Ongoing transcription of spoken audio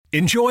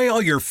Enjoy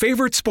all your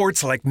favorite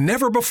sports like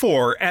never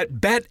before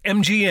at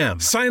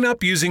BetMGM. Sign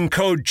up using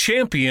code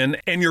CHAMPION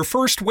and your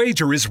first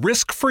wager is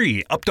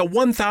risk-free up to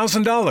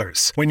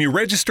 $1,000. When you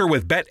register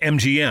with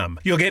BetMGM,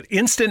 you'll get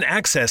instant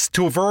access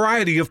to a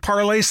variety of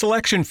parlay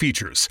selection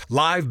features,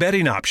 live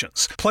betting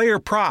options, player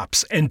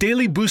props, and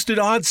daily boosted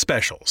odds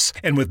specials.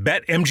 And with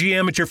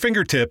BetMGM at your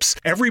fingertips,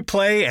 every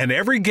play and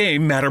every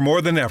game matter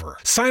more than ever.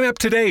 Sign up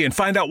today and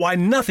find out why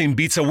nothing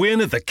beats a win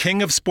at the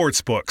King of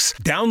Sportsbooks.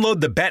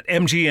 Download the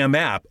BetMGM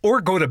app or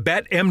go to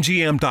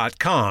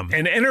BetMGM.com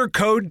and enter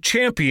code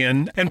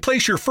CHAMPION and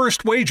place your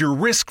first wager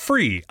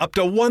risk-free up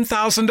to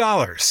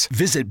 $1,000.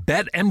 Visit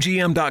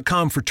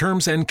BetMGM.com for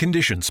terms and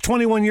conditions.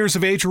 21 years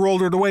of age or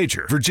older to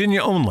wager.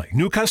 Virginia only.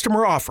 New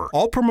customer offer.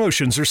 All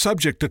promotions are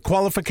subject to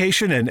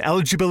qualification and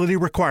eligibility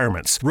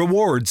requirements.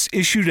 Rewards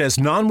issued as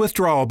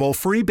non-withdrawable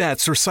free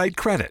bets or site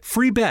credit.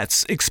 Free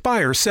bets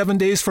expire 7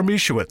 days from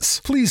issuance.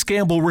 Please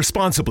gamble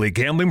responsibly.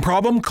 Gambling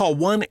problem? Call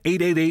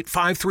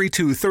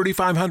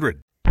 1-888-532-3500.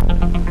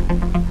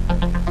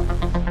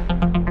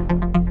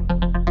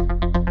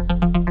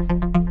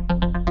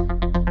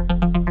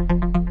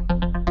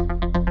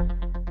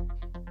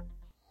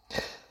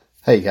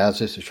 Hey guys,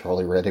 this is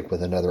Charlie Reddick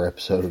with another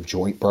episode of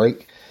Joint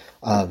Break.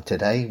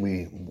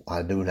 Today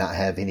I do not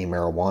have any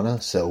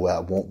marijuana, so I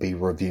won't be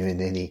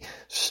reviewing any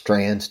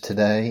strains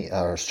today,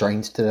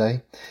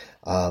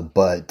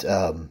 but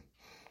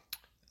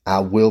I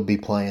will be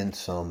playing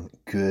some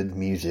good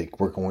music.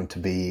 We're going to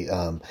be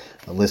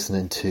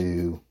listening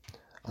to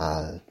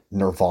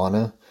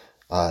Nirvana,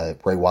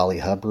 Ray Wylie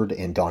Hubbard,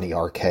 and Donny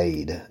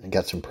Arcade.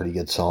 Got some pretty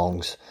good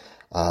songs,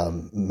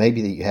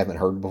 maybe that you haven't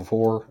heard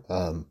before.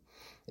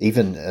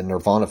 Even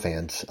Nirvana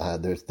fans,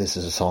 this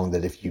is a song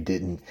that if you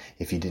didn't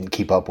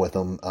keep up with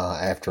them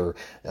after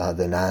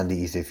the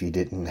 '90s, if you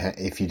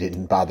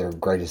didn't buy their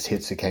greatest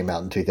hits that came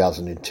out in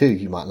 2002,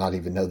 you might not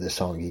even know this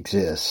song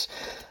exists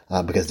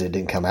because it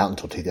didn't come out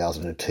until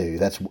 2002.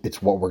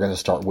 It's what we're going to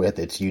start with.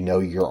 It's You Know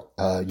You're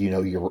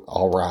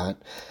All Right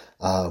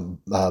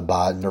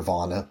by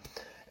Nirvana.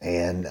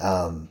 And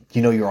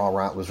You Know You're All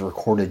Right was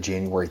recorded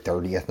January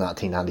 30th,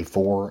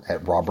 1994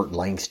 at Robert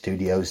Lang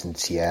Studios in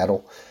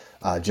Seattle,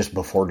 just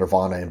before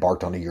Nirvana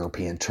embarked on a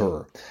European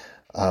tour,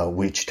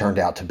 which turned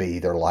out to be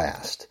their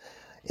last.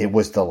 It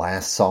was the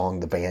last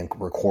song the band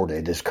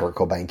recorded as Kurt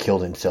Cobain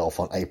killed himself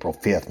on April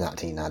 5th,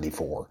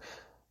 1994.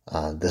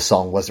 The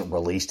song wasn't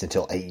released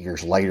until 8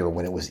 years later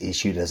when it was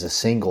issued as a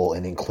single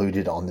and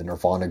included on the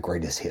Nirvana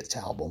Greatest Hits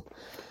album.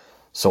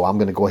 So I'm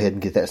going to go ahead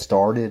and get that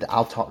started.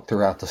 I'll talk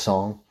throughout the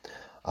song.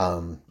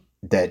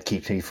 That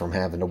keeps me from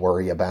having to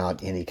worry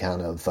about any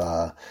kind of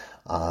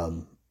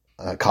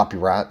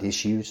copyright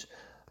issues.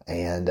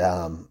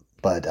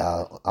 But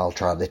I'll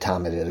try to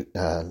time it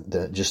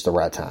at just the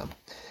right time.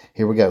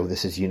 Here we go.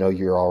 This is You Know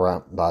You're All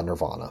Right by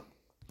Nirvana.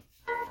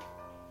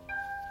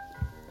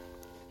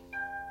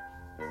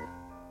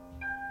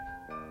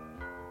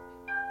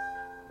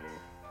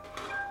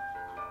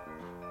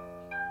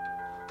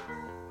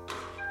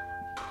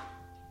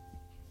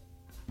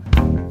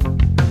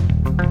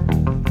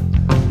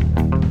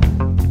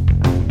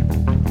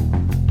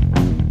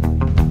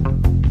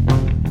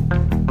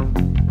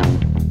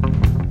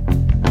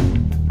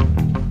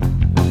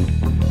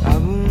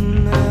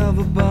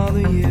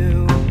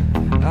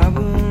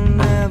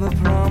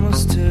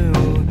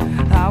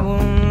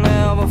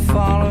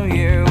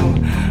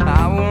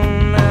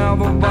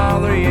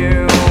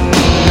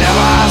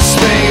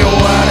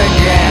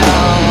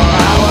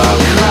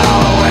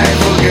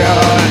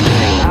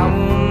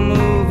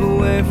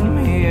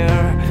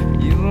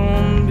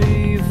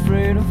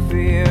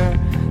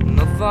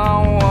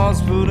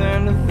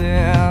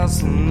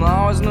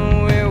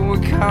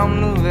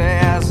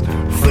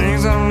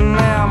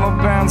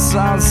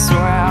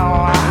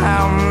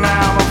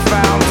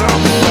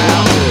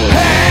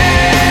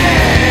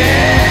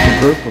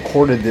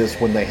 Recorded this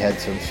when they had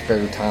some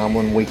spare time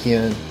one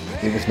weekend.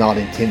 It was not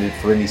intended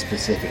for any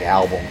specific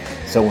album,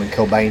 so when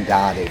Cobain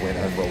died, it went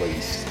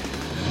unreleased.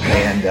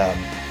 And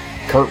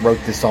Kurt wrote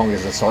this song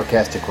as a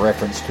sarcastic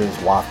reference to his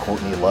wife,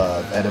 Courtney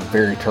Love, at a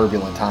very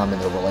turbulent time in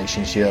their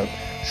relationship,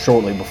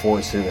 shortly before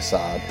his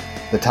suicide.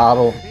 The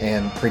title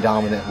and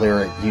predominant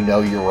lyric, You Know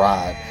You're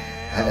Right,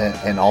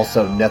 and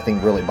also Nothing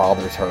Really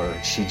Bothers Her,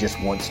 She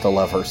Just Wants to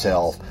Love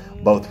Herself,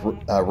 both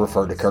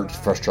refer to Kurt's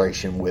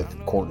frustration with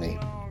Courtney.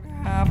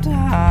 Have to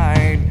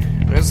hide.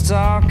 Let's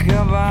talk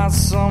about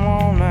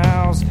someone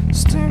else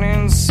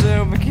standing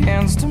so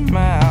against a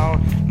mouth.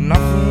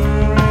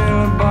 Nothing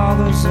really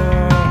bothers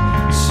her.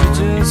 She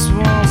just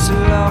wants to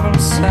love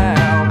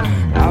herself.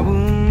 I will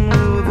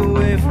move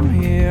away from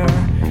here.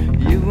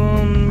 You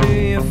won't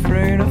be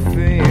afraid of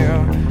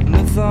fear.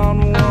 The thought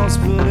was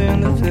put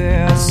into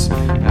this.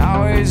 I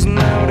always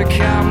know to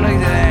come like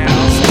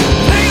this.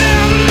 Things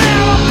have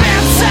never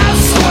been so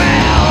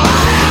swell.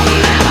 I have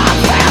never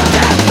felt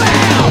that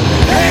feel.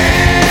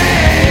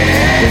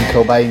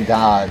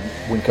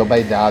 When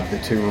Cobain died, the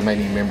two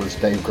remaining members,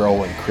 Dave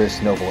Grohl and Chris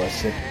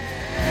Novoselic,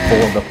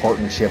 formed a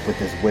partnership with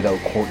his widow,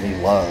 Courtney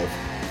Love,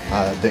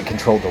 that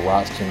controlled the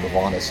rights to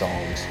Nirvana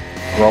songs.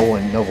 Grohl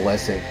and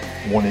Novoselic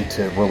wanted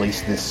to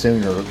release this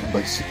sooner,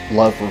 but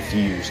Love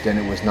refused, and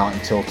it was not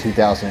until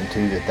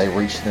 2002 that they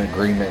reached an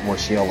agreement where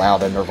she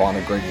allowed a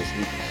Nirvana Greatest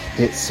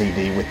Hits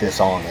CD with this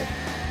on it.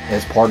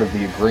 As part of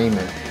the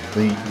agreement,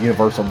 the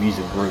Universal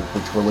Music Group,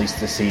 which released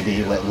the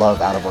CD, let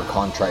Love out of her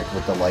contract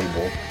with the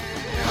label.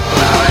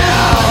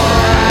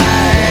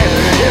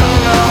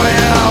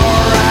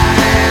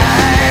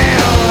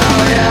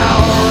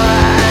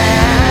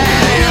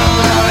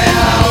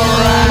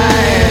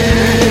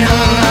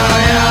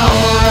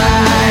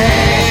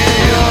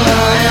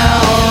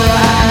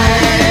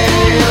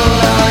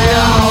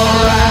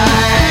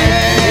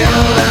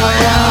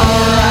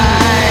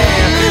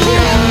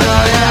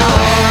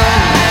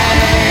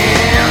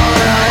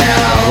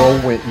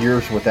 Went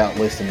years without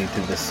listening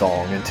to this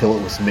song until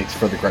it was mixed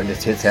for the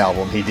Greatest Hits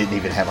album. He didn't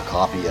even have a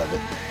copy of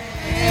it.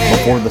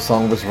 Before the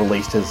song was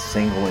released as a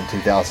single in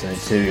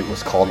 2002, it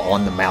was called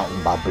On the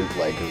Mountain by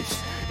Bootleggers.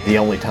 The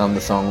only time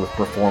the song was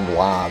performed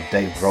live,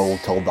 Dave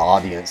Grohl told the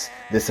audience,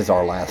 "This is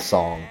our last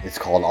song. It's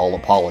called All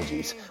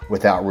Apologies,"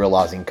 without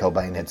realizing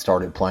Cobain had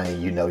started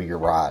playing You Know You're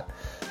Right.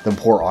 The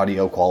poor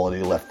audio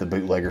quality left the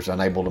Bootleggers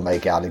unable to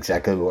make out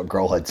exactly what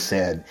Grohl had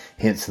said,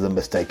 hence the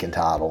mistaken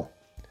title.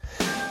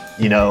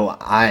 You know,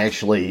 I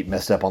actually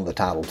messed up on the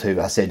title too.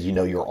 I said, "You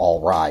Know You're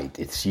All Right."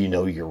 It's You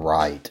Know You're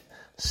Right.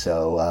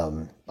 So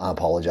I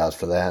apologize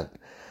for that.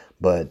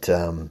 But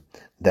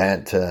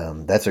that's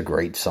a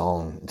great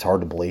song. It's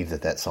hard to believe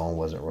that song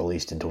wasn't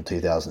released until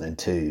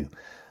 2002.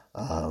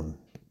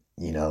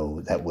 You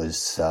know, that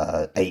was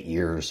 8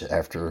 years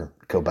after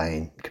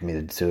Cobain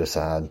committed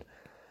suicide.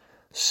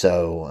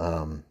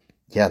 So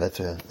yeah,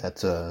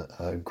 that's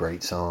a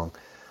great song.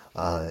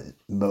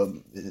 But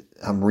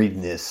I'm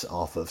reading this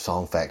off of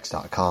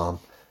songfacts.com,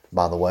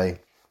 by the way.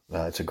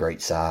 It's a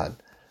great site.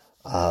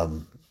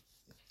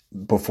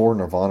 Before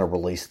Nirvana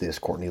released this,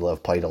 Courtney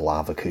Love played a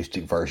live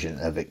acoustic version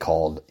of it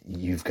called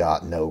You've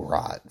Got No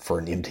Right for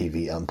an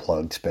MTV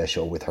Unplugged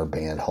special with her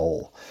band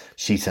Hole.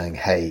 She sang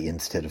Hey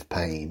instead of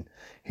Pain.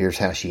 Here's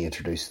how she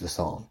introduced the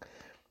song.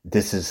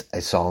 This is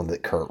a song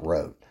that Kurt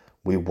wrote.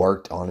 We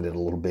worked on it a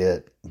little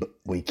bit, but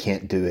we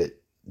can't do it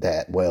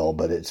that well,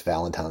 but it's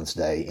Valentine's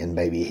Day and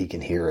maybe he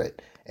can hear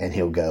it and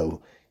he'll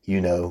go,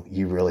 "You know,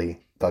 you really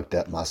fucked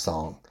up my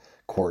song,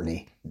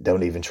 Courtney.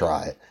 Don't even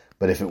try it.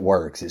 But if it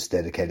works, it's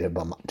dedicated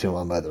to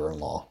my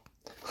mother-in-law."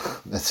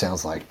 That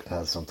sounds like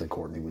something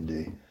Courtney would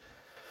do.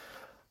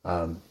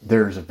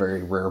 There's a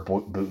very rare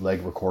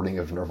bootleg recording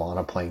of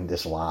Nirvana playing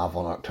this live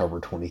on October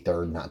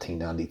 23rd,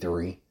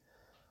 1993.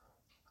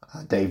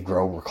 Dave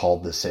Grohl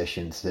recalled the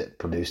sessions that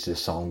produced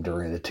this song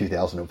during a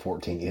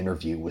 2014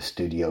 interview with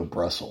Studio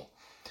Brussels.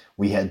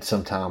 We had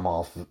some time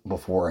off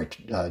before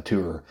a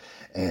tour,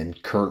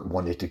 and Kurt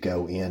wanted to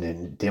go in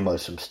and demo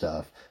some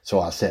stuff. So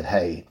I said,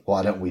 "Hey,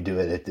 why don't we do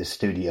it at this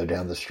studio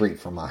down the street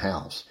from my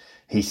house?"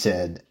 He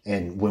said,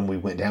 and when we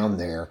went down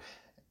there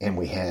and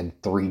we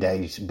had 3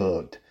 days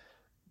booked,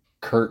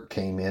 Kurt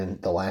came in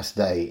the last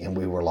day and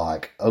we were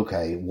like,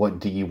 "Okay, what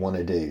do you want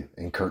to do?"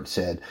 And Kurt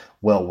said,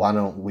 "Well, why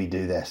don't we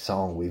do that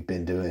song we've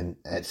been doing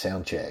at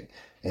Soundcheck?"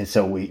 And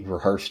so we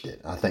rehearsed it,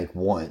 I think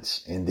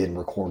once, and then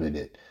recorded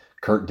it.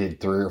 Kurt did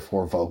 3 or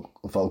 4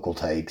 vocal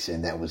takes,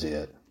 and that was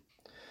it.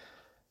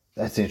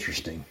 That's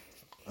interesting.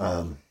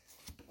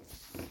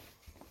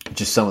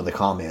 Just some of the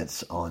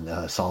comments on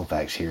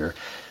Songfacts here.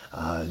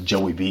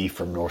 Joey B.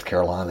 from North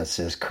Carolina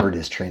says, "Kurt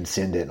is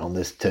transcendent on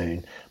this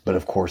tune, but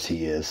of course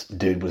he is.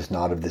 Dude was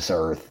not of this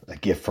earth, a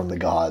gift from the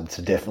gods,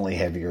 definitely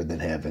heavier than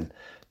heaven.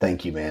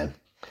 Thank you, man."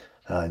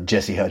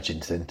 Jesse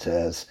Hutchinson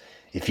says,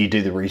 "If you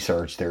do the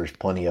research, there's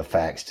plenty of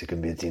facts to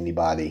convince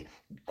anybody.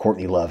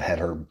 Courtney Love had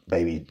her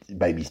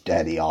baby's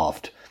daddy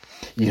offed."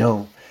 You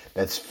know,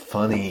 that's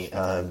funny.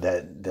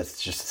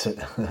 That's just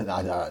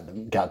I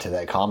got to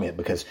that comment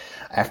because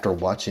after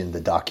watching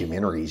the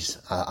documentaries,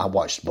 I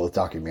watched both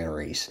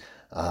documentaries.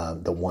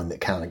 The one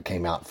that kind of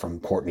came out from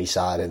Courtney's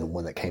side and the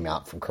one that came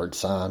out from Kurt's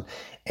side,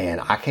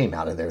 and I came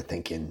out of there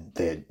thinking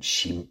that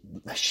she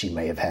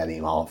may have had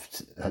him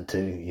offed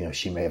too. You know,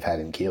 she may have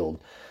had him killed.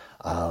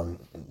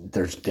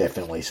 There's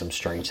definitely some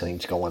strange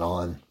things going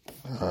on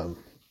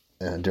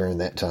during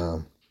that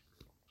time,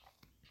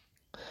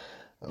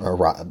 or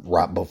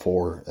right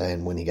before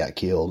and when he got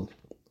killed,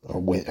 or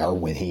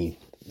when he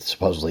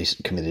supposedly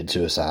committed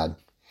suicide.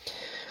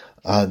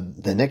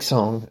 The next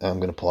song I'm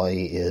going to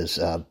play is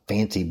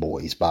 "Fancy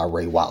Boys" by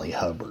Ray Wiley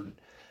Hubbard,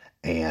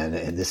 and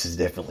this is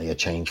definitely a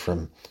change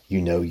from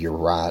 "You Know You're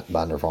Right"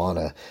 by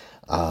Nirvana.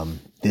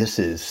 This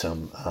is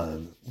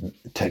some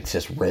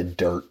Texas red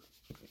dirt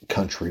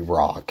country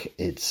rock.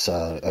 It's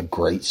a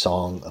great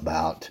song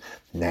about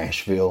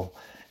Nashville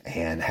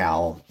and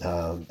how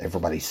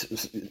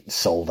everybody's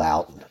sold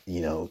out.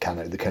 You know, kind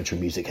of the country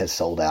music has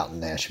sold out in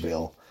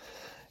Nashville.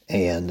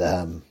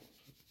 And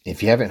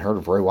if you haven't heard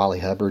of Ray Wiley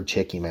Hubbard,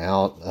 check him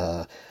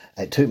out.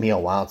 It took me a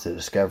while to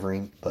discover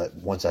him, but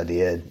once I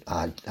did,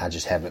 I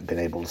just haven't been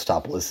able to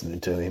stop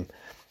listening to him.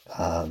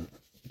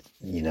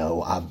 You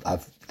know,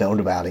 I've known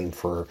about him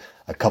for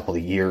a couple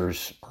of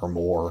years or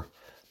more,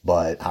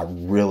 but I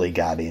really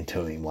got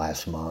into him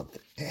last month,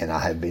 and I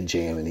have been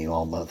jamming him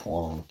all month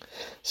long.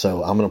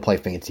 So I'm going to play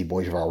Fancy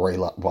Boys by Ray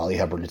Wiley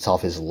Hubbard. It's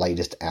off his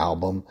latest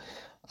album.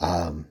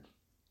 It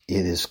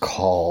is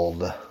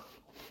called, let's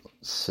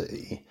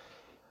see,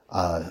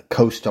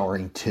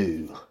 Co-Starring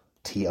 2,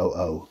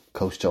 T-O-O,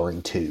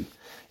 Co-Starring 2.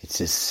 It's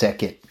his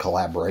second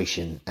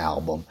collaboration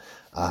album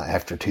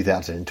after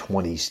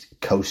 2020's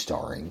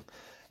Co-Starring.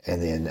 And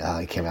then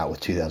he came out with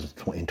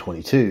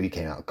 2022, he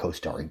came out with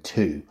Co-Starring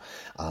 2,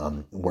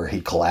 where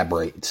he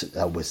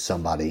collaborates with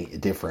somebody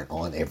different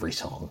on every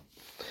song.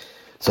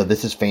 So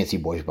this is Fancy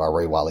Boys by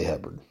Ray Wiley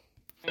Hubbard.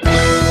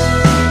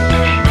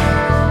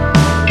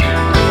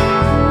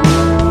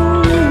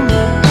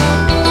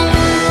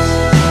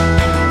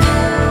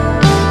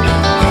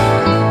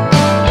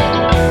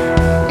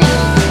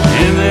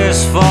 In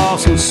this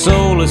false and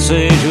soulless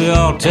age, we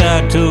all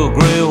tied to a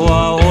great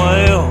white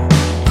whale.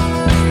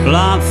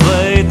 Blind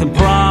faith and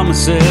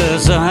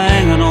promises are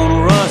hanging on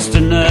a rusty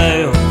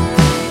nail.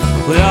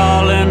 We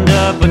all end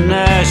up in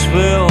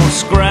Nashville,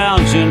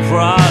 scrounging for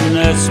our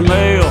next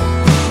meal.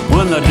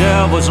 When the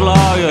devil's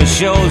lawyer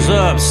shows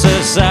up,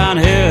 says sign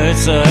here,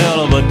 it's a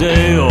hell of a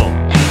deal.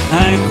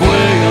 Hank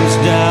Williams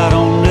died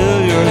on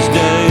New Year's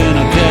Day in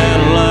a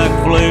Cadillac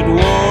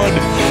Fleetwood.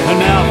 And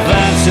now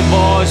fancy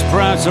boys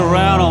prance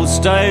around on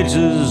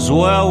stages,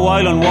 well,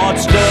 Waylon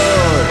Watts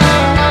stood.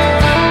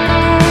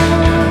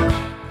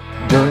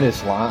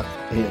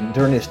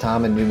 During his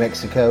time in New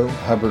Mexico,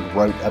 Hubbard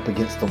wrote Up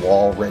Against the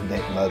Wall,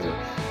 Redneck Mother,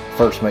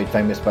 first made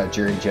famous by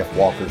Jerry and Jeff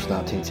Walker's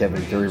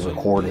 1973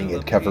 recording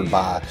and covered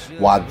by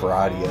a wide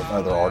variety of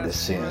other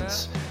artists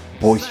since.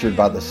 Boistered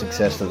by the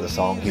success of the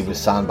song, he was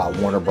signed by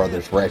Warner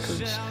Brothers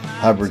Records.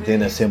 Hubbard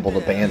then assembled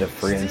a band of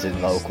friends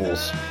and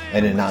locals,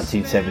 and in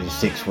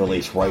 1976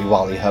 released Ray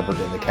Wiley Hubbard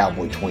and the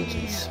Cowboy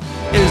Twinkies.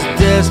 As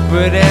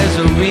desperate as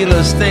a real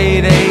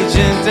estate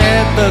agent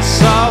at the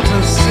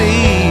Salton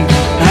Sea.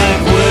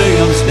 Hank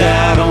Williams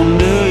died on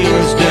New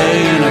Year's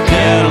Day in a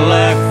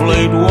Cadillac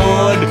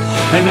Fleetwood.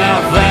 And now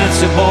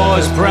fancy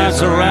boys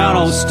prance around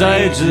on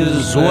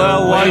stages,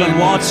 well, Waylon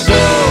Watts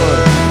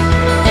stood.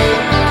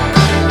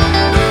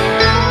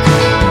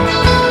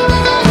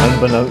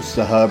 Unbeknownst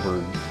to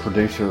Hubbard,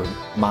 producer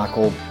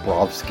Michael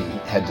Brovsky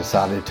had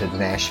decided to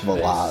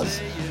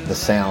Nashvilleize the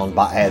sound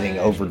by adding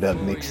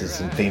overdub mixes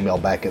and female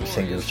backup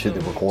singers to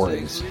the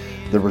recordings.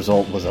 The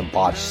result was a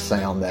botched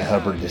sound that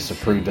Hubbard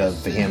disapproved of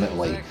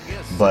vehemently,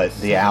 but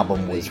the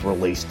album was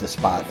released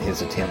despite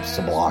his attempts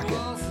to block it.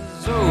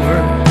 It's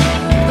over,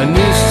 a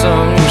new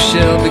song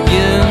shall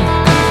begin,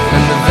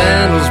 and the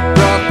Vandals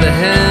brought the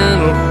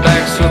handle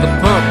back so the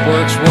pump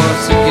works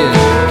once again.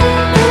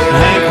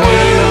 Hank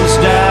Williams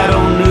died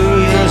on New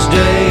Year's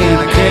Day in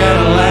a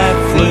Cadillac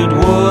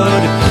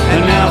Fleetwood.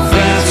 And now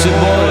fancy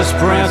boys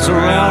prance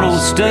around on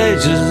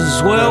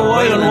stages, well,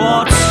 Waylon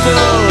Watts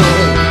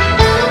stood.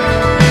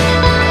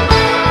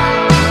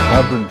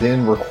 Hubbard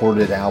then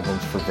recorded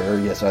albums for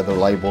various other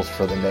labels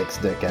for the next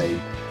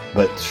decade,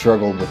 but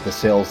struggled with the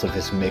sales of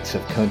his mix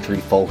of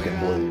country, folk, and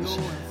blues.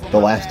 The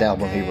last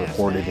album he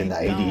recorded in the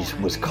 80s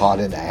was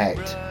Caught in the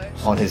Act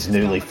on his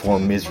newly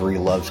formed Misery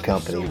Loves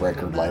Company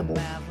record label.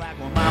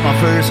 Mama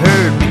first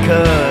heard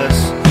because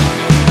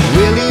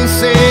Willie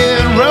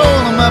said, roll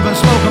them up and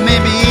smoke them,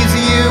 maybe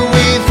easier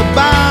with the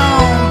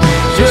bomb.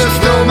 Just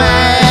throw my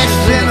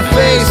ashes in the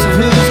face of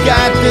who's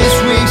got this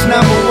week's #1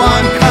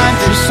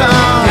 country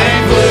song.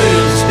 Hank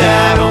Williams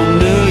died on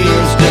New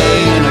Year's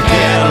Day in a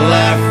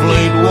Cadillac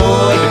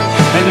Fleetwood.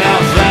 And now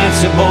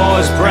fancy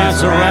boys prance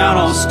around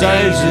on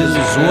stages,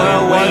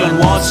 well, Waylon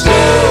Watts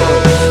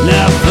stood.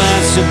 Now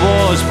fancy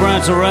boys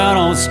prance around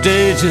on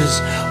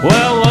stages,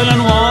 well,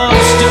 Waylon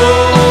Watts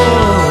stood.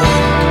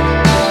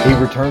 He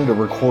returned to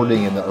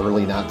recording in the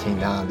early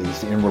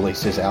 1990s and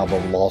released his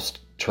album Lost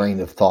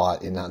Train of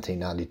Thought in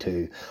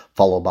 1992,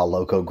 followed by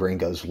Loco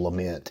Gringo's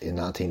Lament in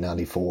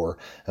 1994.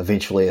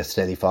 Eventually, a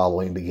steady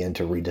following began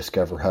to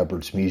rediscover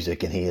Hubbard's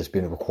music, and he has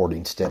been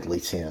recording steadily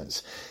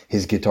since.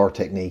 His guitar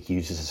technique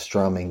uses a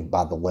strumming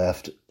by the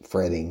left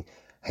fretting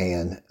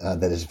hand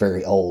that is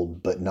very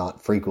old, but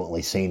not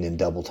frequently seen in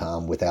double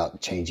time without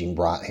changing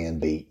right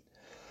hand beat.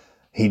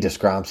 He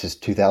describes his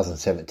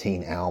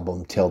 2017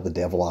 album, Tell the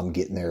Devil I'm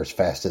Getting There as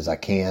Fast as I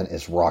Can,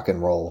 as rock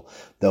and roll,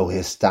 though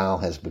his style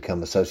has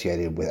become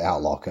associated with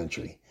outlaw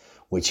country,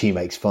 which he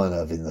makes fun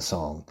of in the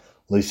song.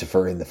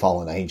 Lucifer and the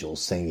Fallen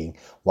Angels singing,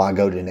 why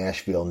go to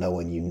Nashville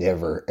knowing you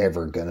never,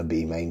 ever gonna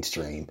be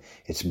mainstream?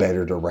 It's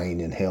better to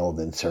reign in hell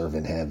than serve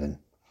in heaven.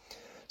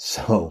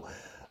 So,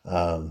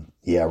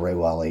 yeah, Ray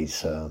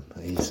Wiley's,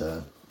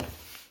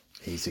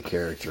 he's a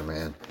character,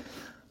 man.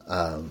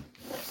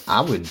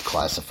 I would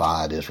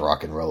classify it as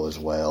rock and roll as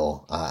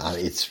well.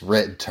 It's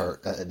red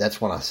dirt. That's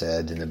what I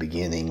said in the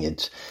beginning.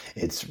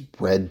 It's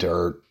red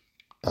dirt.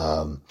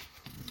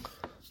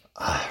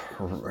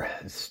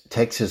 It's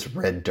Texas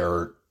red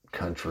dirt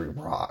country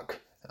rock.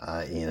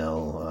 But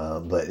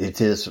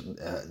it is.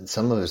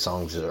 Some of his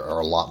songs are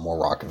a lot more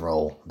rock and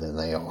roll than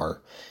they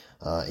are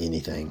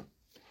anything.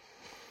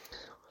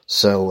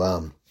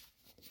 So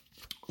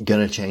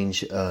Gonna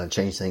change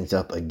things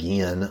up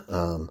again.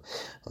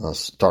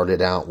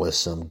 Started out with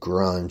some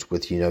grunge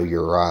with You Know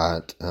You're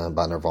Right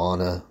by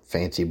Nirvana,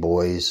 Fancy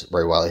Boys,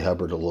 Ray Wiley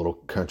Hubbard, a little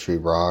country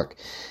rock.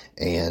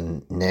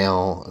 And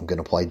now I'm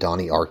going to play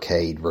Donny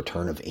Arcade,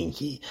 Return of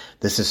Inky.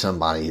 This is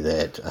somebody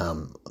that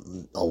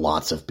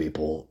lots of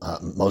people,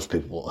 most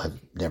people have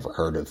never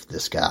heard of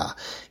this guy.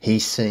 He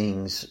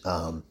sings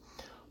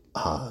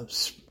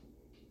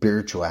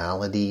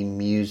spirituality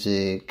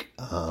music,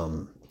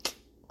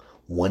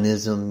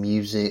 oneism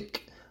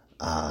music.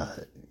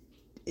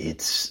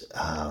 It's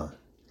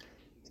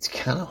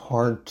kind of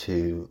hard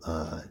to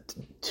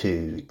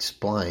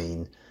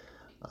explain.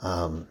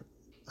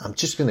 I'm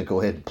just going to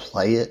go ahead and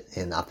play it,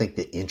 and I think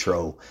the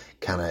intro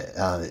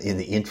in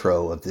the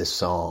intro of this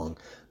song,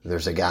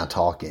 there's a guy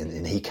talking,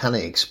 and he kind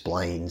of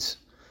explains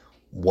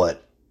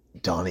what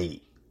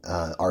Donny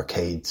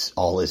Arcade's,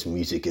 all his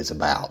music is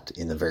about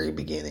in the very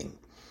beginning.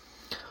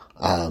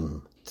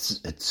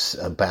 It's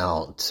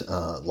about,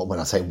 when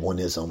I say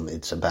oneism,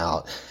 it's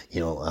about,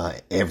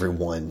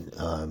 everyone,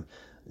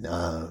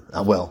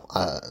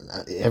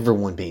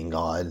 everyone being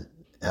God,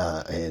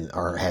 and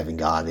or having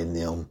God in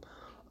them.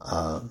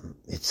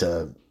 It's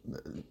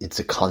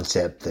a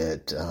concept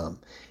that,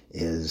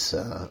 is,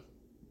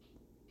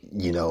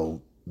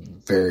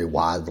 very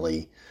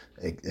widely,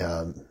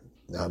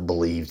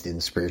 believed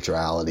in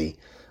spirituality,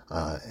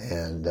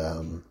 and,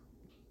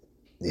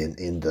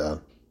 in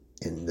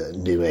the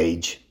New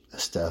Age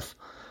stuff.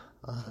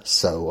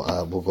 So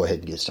we'll go ahead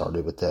and get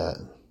started with that.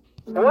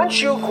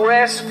 Once you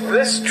grasp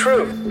this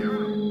truth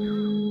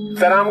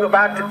that I'm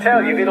about to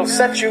tell you, it'll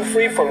set you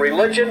free from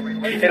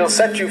religion. It'll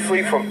set you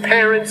free from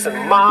parents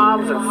and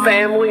moms and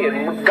family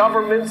and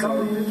governments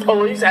and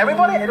police.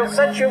 Everybody, it'll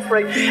set you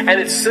free. And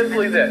it's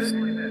simply this.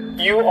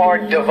 You are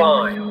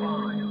divine.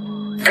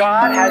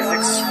 God has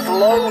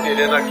exploded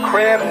in a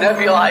Crab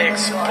Nebulae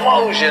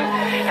explosion,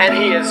 and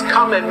He has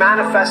come and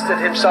manifested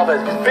Himself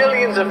as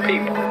billions of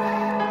people.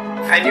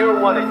 And you're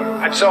one of you,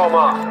 and so am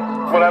I.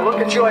 When I look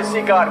at you, I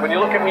see God. When you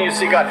look at me, you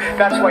see God.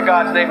 That's why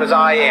God's name is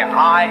I Am.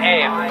 I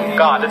am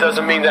God. It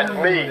doesn't mean that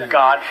me,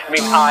 God. It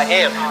means I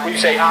am. When you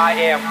say I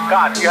am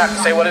God, you have to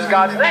say, what is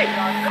God's name?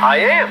 I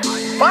am.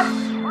 What?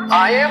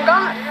 I am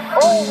God.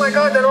 Oh my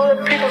God, then all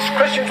the people,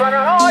 Christians run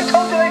around, I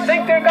told you they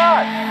think they're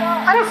God.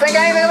 I don't think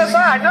anything on the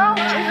side. No,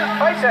 Jesus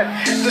Christ said,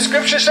 the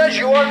scripture says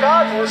you are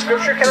God, and the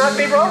scripture cannot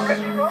be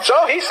broken. So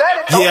He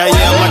said it. Yeah, I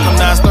am like I'm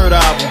Nas' third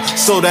album,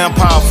 so damn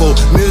powerful.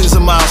 Millions of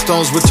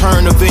milestones,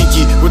 return of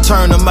Inky,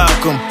 return of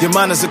Malcolm. Your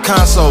mind is a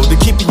console, they're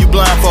keeping you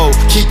blindfold,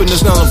 keeping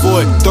this null and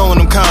void, throwing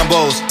them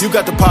combos. You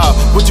got the power,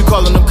 what you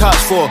calling them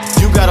cops for?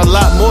 You got a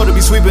lot more to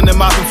be sweeping and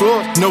mopping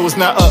floor. No, it's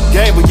not up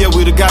game, but yeah,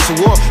 we the gods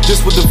of war. This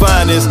what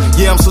divine is,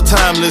 yeah, I'm so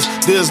timeless.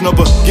 There's no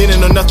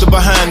beginning or nothing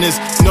behind this.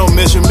 No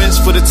measurements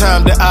for the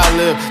time that I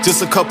live.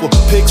 Just a couple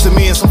pics of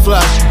me and some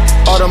flash.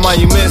 All the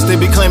monuments, they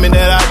be claiming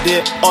that I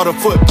did. All the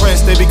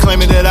footprints, they be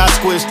claiming that I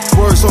squished.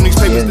 Words on these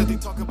papers that they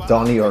talk about.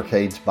 Donny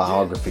Arcade's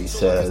biography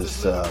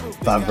says,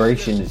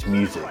 vibration is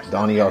music.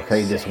 Donny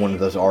Arcade is one of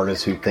those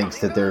artists who thinks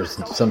that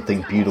there's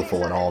something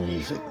beautiful in all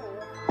music.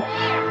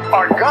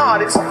 Our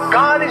God is you.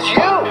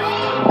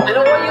 And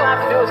all you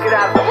have to do is get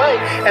out of the way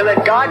and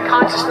let God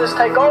consciousness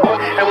take over.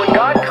 And when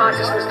God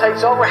consciousness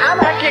takes over, how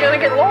the heck are you going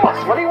to get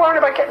lost? What are you worried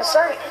about getting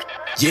saved?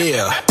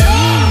 Yeah,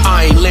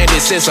 I ain't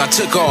landed since I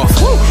took off.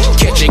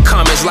 Catching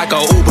comments like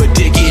a Uber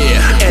dig,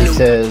 yeah. It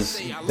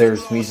says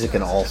there's music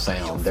in all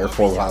sound,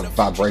 therefore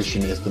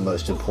vibration is the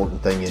most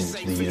important thing in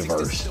the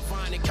universe.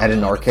 At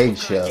an arcade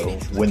show,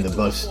 when the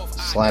most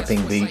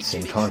slapping beats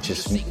and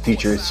conscious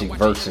futuristic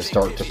verses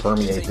start to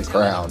permeate the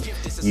crowd,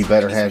 you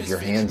better have your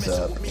hands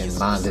up and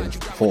mind in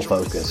full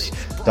focus.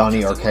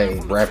 Donny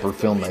Arcade, rapper,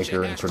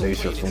 filmmaker, and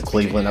producer from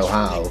Cleveland,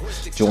 Ohio,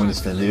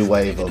 joins the new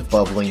wave of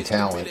bubbling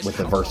talent with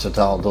a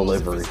versatile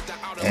delivery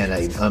and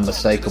an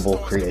unmistakable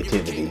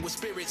creativity.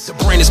 The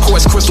brain is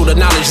coarse crystal, the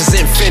knowledge is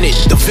infinite,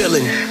 the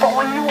villain. But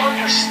when you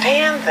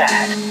understand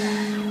that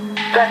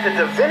the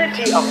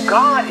divinity of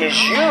God is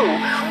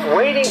you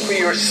waiting for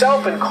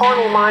yourself and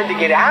carnal mind to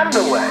get out of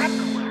the way,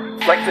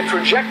 like the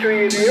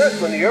trajectory of the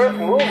earth, when the earth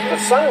moves, the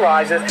sun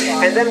rises,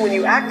 and then when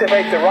you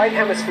activate the right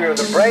hemisphere of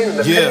the brain and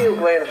the pineal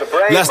gland of the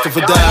brain. Lester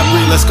for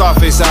Diary, let's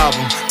Scarface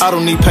album. I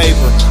don't need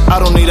paper, I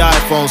don't need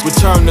iPhones.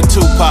 Return to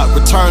Tupac,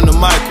 return to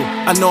Michael.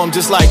 I know I'm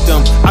just like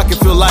them, I can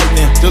feel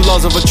lightning, the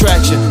laws of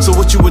attraction. So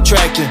what you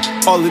attracting?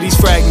 All of these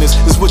fragments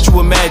is what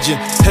you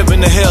imagine. Heaven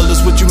to hell is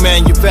what you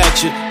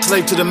manufacture.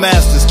 Slave to the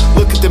masters,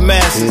 look at the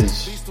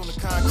masses.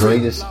 His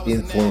greatest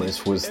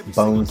influence was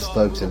Bone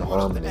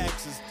Thugs-n-Harmony.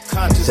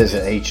 It says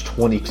at age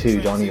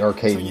 22, Donny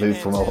Arcade moved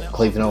from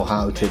Cleveland,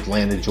 Ohio to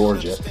Atlanta,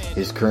 Georgia,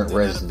 his current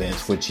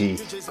residence, which he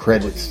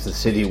credits the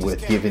city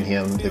with giving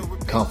him the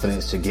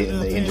confidence to get in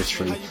the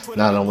industry,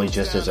 not only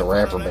just as a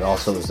rapper, but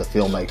also as a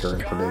filmmaker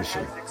and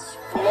producer.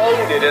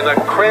 Exploded in a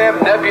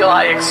Crab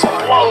Nebulae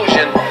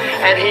explosion,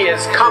 and He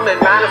has come and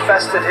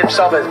manifested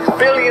Himself as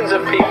billions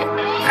of people.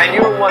 And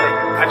you're one of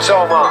them, and so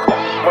am I.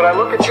 When I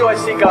look at you, I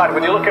see God.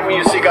 When you look at me,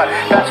 you see God.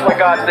 That's why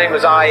God's name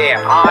is I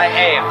Am. I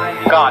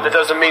am God. That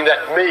doesn't mean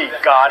that me,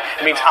 God.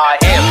 It means I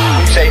am.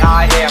 You say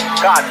I am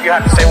God. You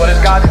have to say, what is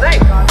God's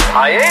name?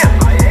 I am.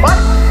 What?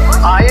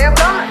 I am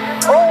God.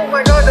 Oh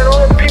my God, then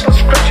all the people,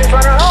 Christians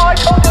run around, I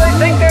told you they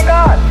think they're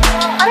God.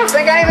 I don't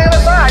think anything of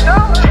the side. No,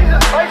 Jesus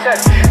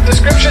Christ said, the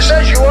scripture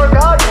says you are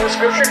God, and the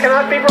scripture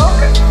cannot be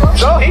broken.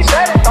 So he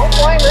said it, don't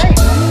blame me.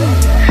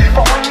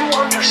 But when you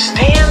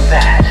understand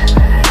that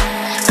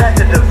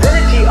the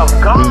divinity of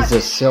God... He's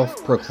a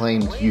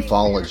self-proclaimed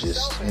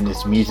ufologist, and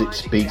his music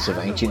speaks of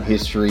ancient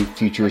history,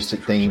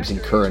 futuristic themes,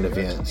 and current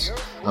events.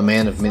 A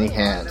man of many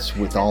hats,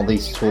 with all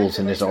these tools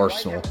in his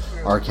arsenal,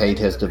 Arcade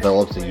has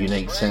developed a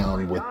unique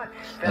sound with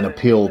an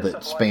appeal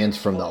that spans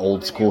from the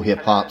old-school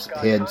hip-hop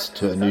heads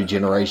to a new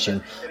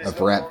generation of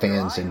rap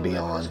fans and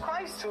beyond.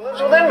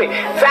 Within me.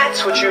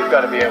 That's what you've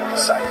got to be able to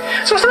say.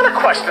 So it's not a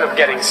question of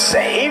getting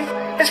saved.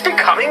 It's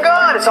becoming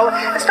God. It's not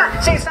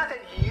that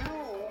you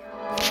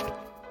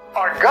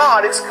are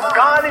God. It's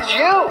God is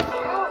you.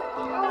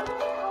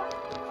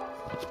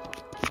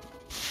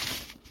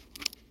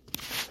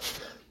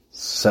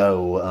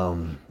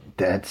 So,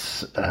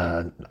 that's,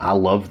 I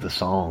love the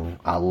song.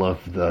 I love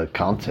the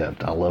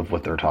concept. I love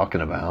what they're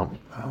talking about.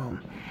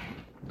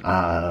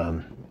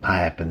 I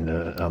happen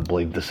to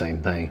believe the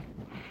same thing.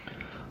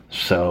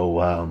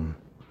 So,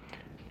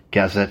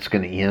 guys, that's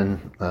going to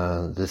end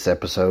this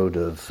episode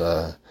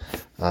of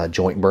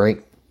Joint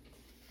Break.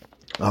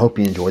 I hope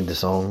you enjoyed the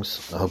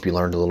songs. I hope you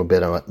learned a little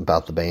bit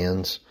about the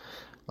bands.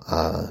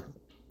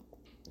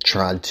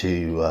 Tried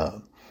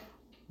to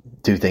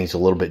do things a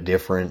little bit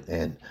different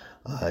and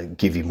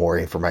give you more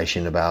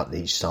information about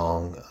each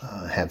song.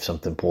 Have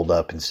something pulled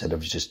up instead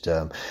of just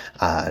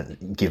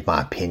give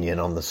my opinion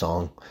on the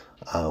song,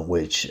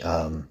 which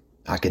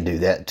I can do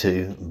that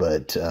too,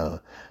 but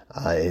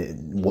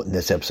in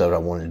this episode I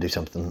wanted to do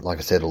something, like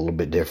I said, a little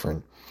bit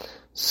different.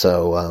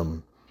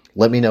 So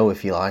let me know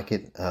if you like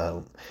it.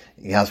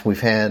 Guys,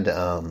 we've had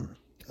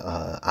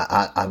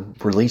I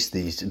release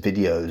these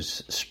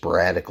videos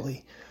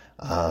sporadically.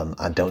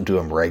 I don't do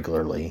them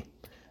regularly,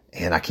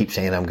 and I keep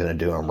saying I'm going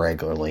to do them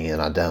regularly,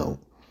 and I don't.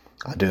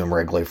 I do them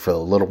regularly for a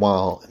little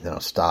while, and then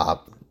I'll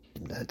stop.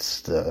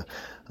 That's the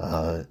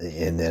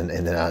and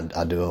then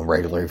I do them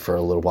regularly for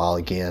a little while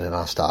again, and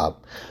I'll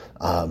stop.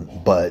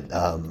 But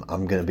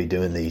I'm going to be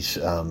doing these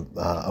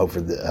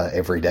over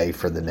every day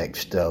for the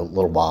next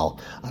little while.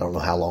 I don't know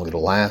how long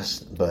it'll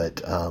last,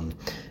 but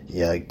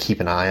yeah, keep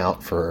an eye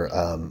out for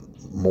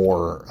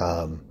more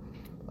of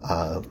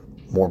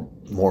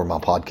my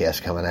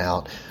podcasts coming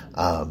out.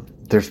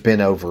 There's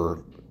been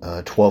over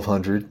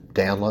 1,200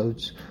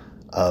 downloads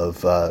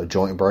of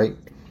Joint Break,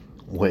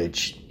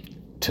 which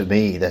to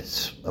me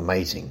that's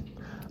amazing.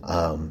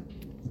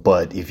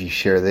 But if you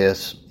share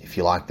this, if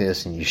you like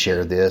this and you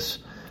share this,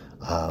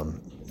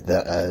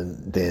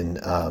 then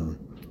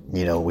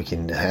you know, we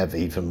can have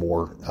even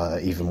more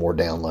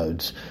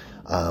downloads.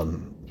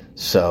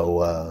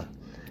 So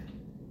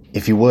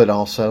if you would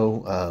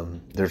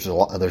also, there's a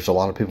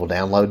lot of people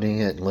downloading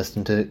it and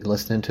listening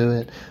to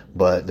it,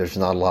 but there's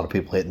not a lot of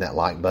people hitting that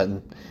like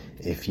button.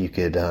 If you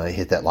could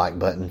hit that like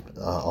button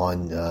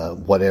on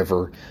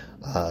whatever,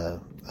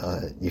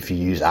 if you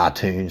use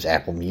iTunes,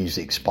 Apple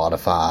Music,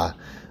 Spotify,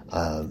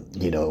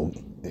 you know,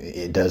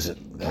 it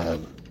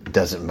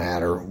doesn't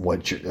matter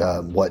what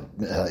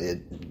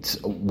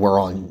we're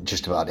on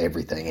just about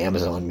everything.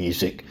 Amazon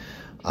Music.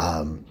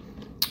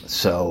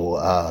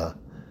 So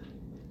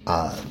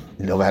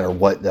no matter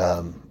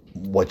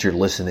what you're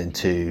listening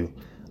to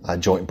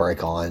Joint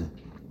Break on,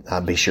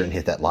 be sure and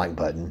hit that like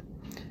button.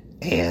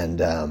 And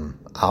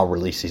I'll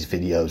release these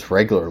videos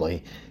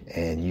regularly,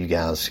 and you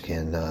guys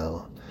can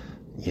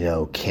you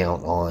know,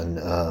 count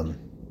on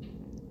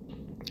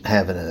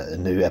having a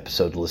new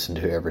episode to listen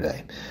to every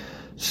day.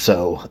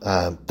 So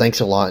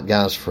thanks a lot,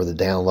 guys, for the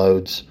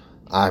downloads.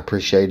 I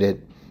appreciate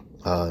it.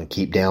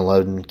 Keep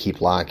downloading,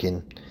 keep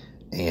liking,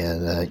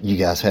 and you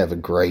guys have a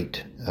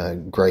great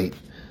May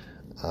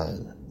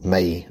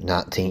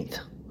 19th.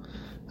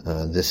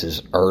 This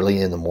is early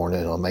in the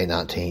morning on May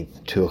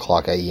 19th,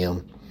 2:00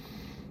 a.m.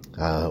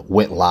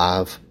 Went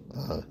live.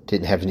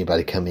 Didn't have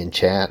anybody come in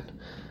chat.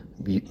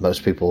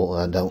 Most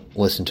people don't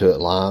listen to it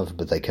live,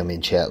 but they come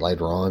in chat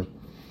later on.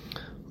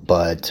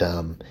 But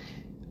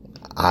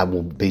I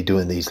will be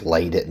doing these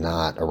late at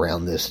night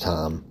around this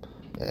time,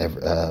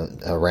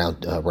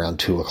 around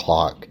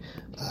 2:00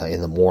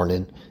 in the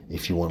morning.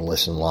 If you want to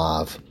listen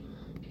live,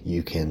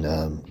 you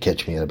can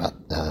catch me at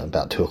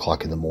about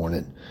 2:00 in the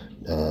morning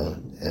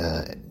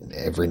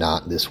every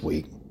night this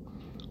week,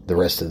 the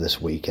rest of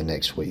this week and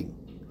next week.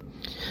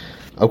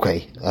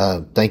 Okay,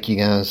 thank you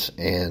guys,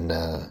 and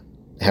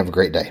have a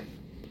great day.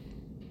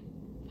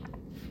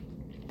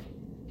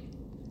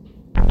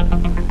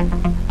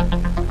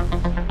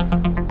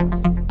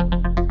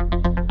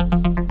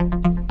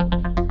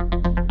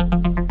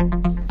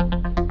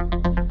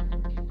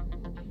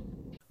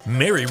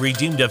 Mary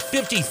redeemed a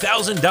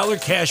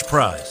 $50,000 cash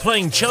prize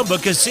playing Chumba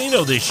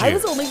Casino this year. I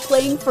was only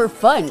playing for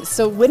fun,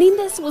 so winning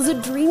this was a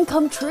dream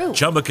come true.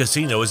 Chumba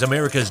Casino is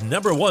America's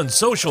 #1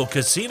 social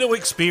casino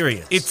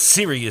experience. It's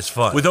serious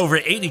fun. With over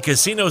 80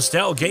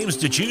 casino-style games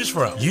to choose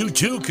from, you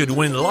too could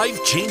win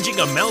life-changing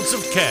amounts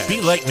of cash.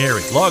 Be like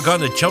Mary. Log on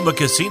to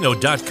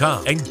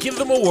ChumbaCasino.com and give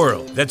them a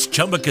whirl. That's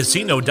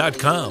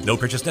ChumbaCasino.com. No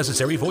purchase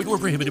necessary. Void or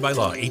prohibited by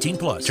law.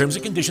 18+. Terms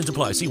and conditions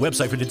apply. See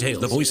website for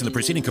details. The voice in the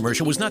preceding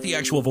commercial was not the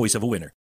actual voice of a winner.